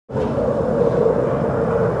Pretty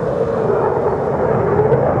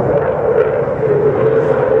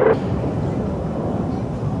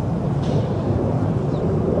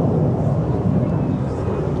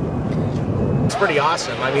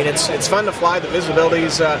awesome. I mean, it's fun to fly. The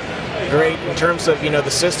visibility's great in terms of, you know,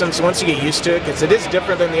 the systems. Once you get used to it, because it is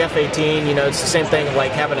different than the F-18. You know, it's the same thing of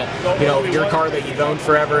like having a, you know, your car that you've owned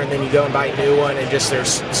forever, and then you go and buy a new one, and just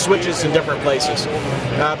there's switches in different places.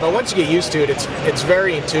 But once you get used to it, it's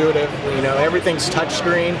very intuitive. You know, everything's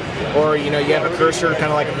touchscreen, or you know, you have a cursor, kind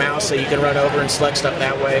of like a mouse, that you can run over and select stuff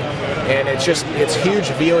that way. And it's huge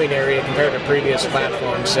viewing area compared to previous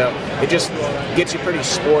platforms. So it just gets you pretty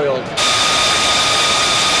spoiled.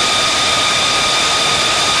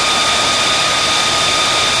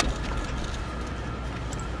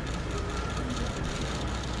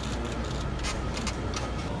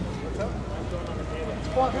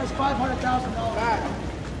 Well, there's $500,000 back.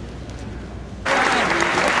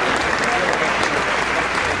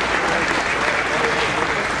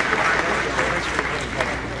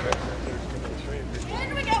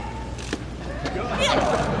 Here we go.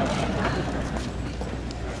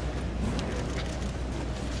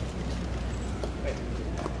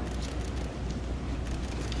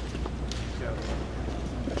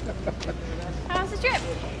 How's the trip?